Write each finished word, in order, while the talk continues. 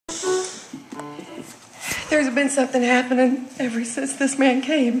There's been something happening ever since this man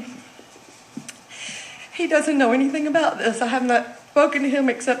came. He doesn't know anything about this. I have not spoken to him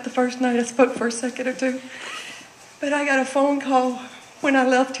except the first night I spoke for a second or two. But I got a phone call when I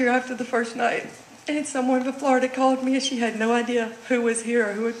left here after the first night. And someone from Florida called me and she had no idea who was here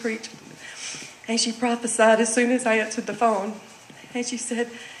or who would preach. And she prophesied as soon as I answered the phone. And she said,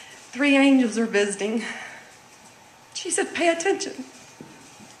 3 angels are visiting. She said, pay attention.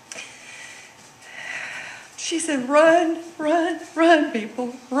 She said, run, run, run,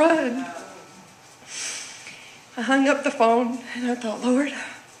 people, run. I hung up the phone and I thought, Lord,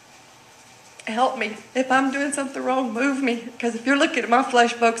 help me. If I'm doing something wrong, move me. Because if you're looking at my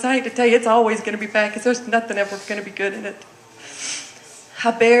flesh, folks, I hate to tell you, it's always going to be bad because there's nothing ever going to be good in it.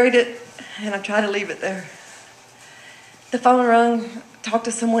 I buried it and I tried to leave it there. The phone rung, talked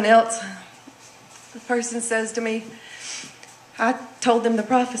to someone else. The person says to me, I told them the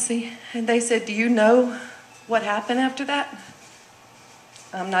prophecy, and they said, do you know what happened after that?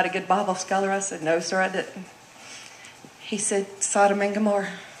 I'm not a good Bible scholar. I said, no, sir, I didn't. He said, Sodom and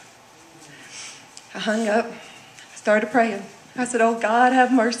Gomorrah. I hung up, started praying. I said, oh, God,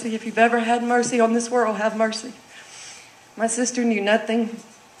 have mercy. If you've ever had mercy on this world, have mercy. My sister knew nothing.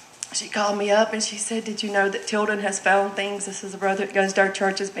 She called me up and she said, did you know that Tilden has found things? This is a brother that goes to our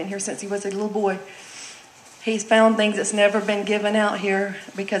church, has been here since he was a little boy. He's found things that's never been given out here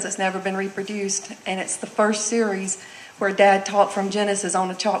because it's never been reproduced. And it's the first series where Dad taught from Genesis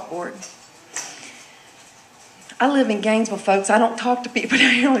on a chalkboard. I live in Gainesville, folks. I don't talk to people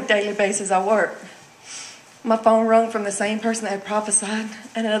on a daily basis. I work. My phone rung from the same person that had prophesied,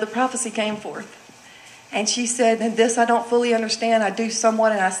 and another prophecy came forth. And she said, and this I don't fully understand. I do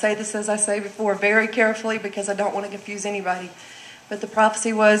somewhat, and I say this as I say before, very carefully because I don't want to confuse anybody. But the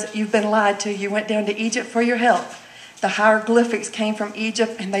prophecy was, you've been lied to. You went down to Egypt for your help. The hieroglyphics came from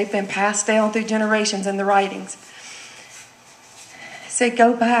Egypt, and they've been passed down through generations in the writings. It said,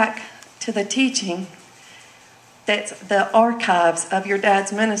 go back to the teaching that's the archives of your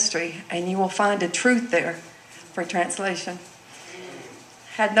dad's ministry, and you will find a truth there for translation.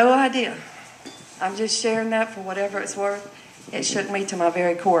 Had no idea. I'm just sharing that for whatever it's worth. It shook me to my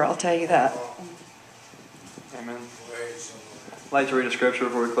very core, I'll tell you that. Amen. I'd like to read a scripture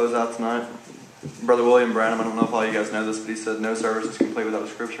before we close out tonight. Brother William Branham, I don't know if all you guys know this, but he said, no service is complete without a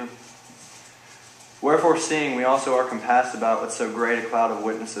scripture. Wherefore, seeing we also are compassed about with so great a cloud of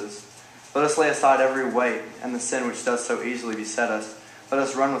witnesses, let us lay aside every weight and the sin which does so easily beset us. Let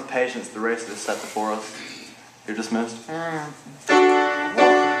us run with patience the race that is set before us. You're dismissed.